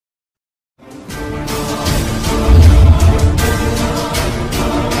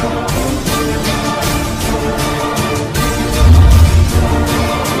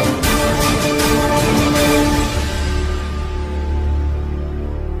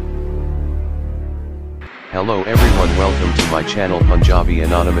Hello everyone, welcome to my channel Punjabi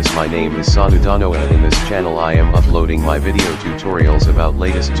Anonymous. My name is Sanudano and in this channel I am uploading my video tutorials about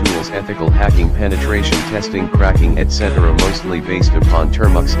latest tools, ethical hacking, penetration testing, cracking, etc. mostly based upon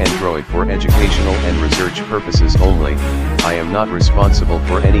Termux Android for educational and research purposes only. I am not responsible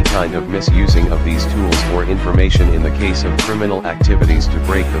for any kind of misusing of these tools or information in the case of criminal activities to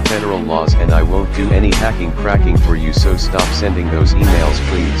break the federal laws, and I won't do any hacking cracking for you, so stop sending those emails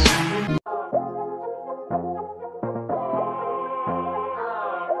please.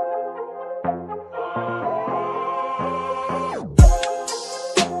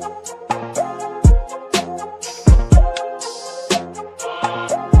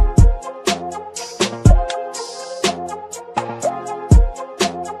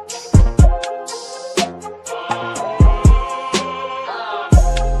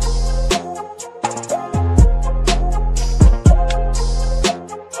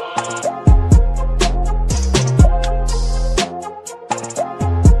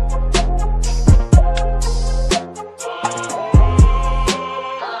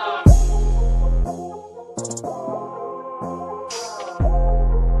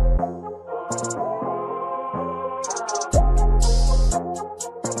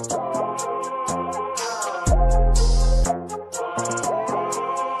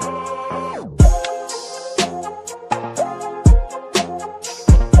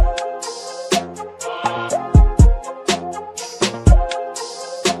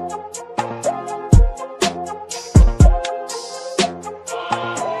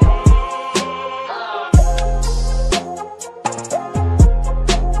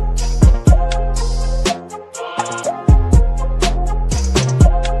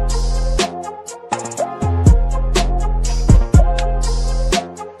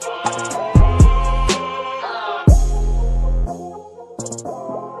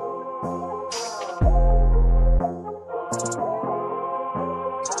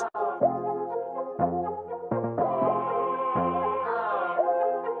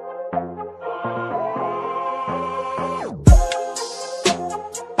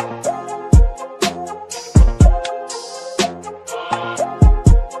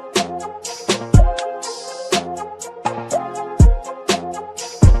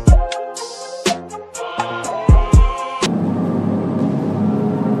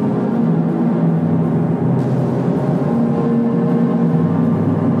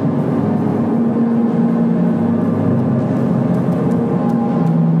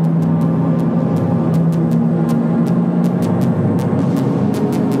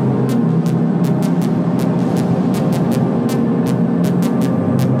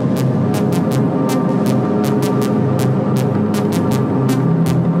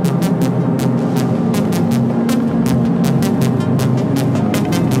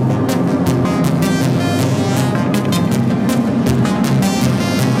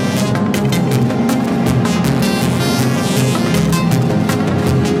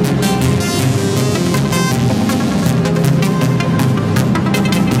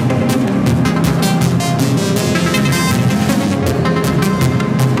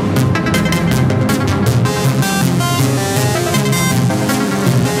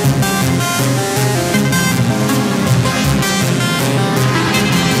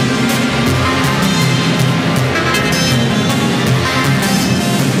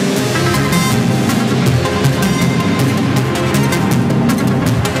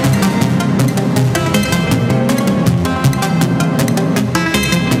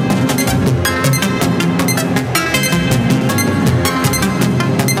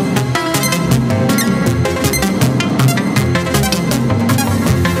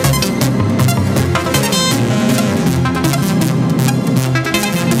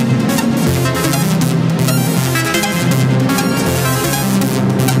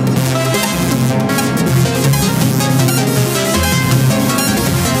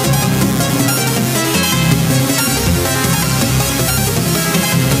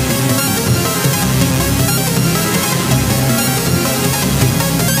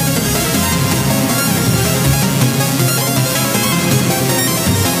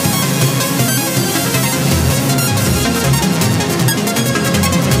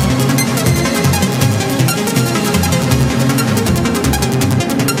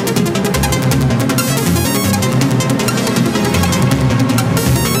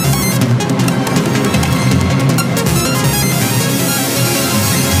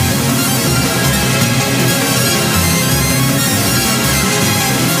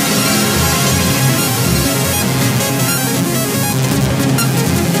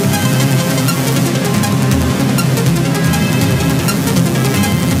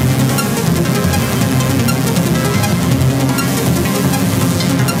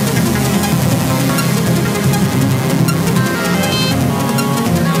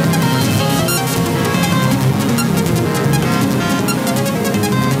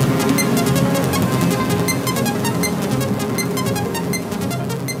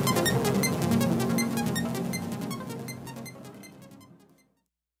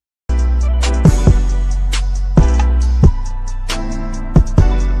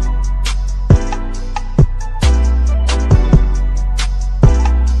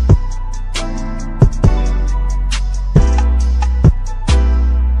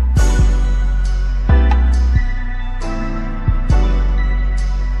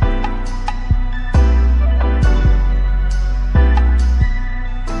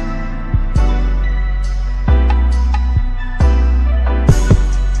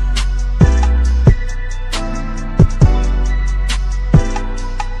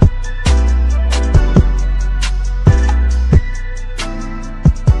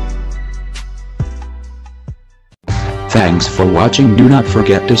 Thanks for watching. Do not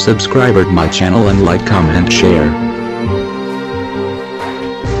forget to subscribe at my channel and like, comment, share.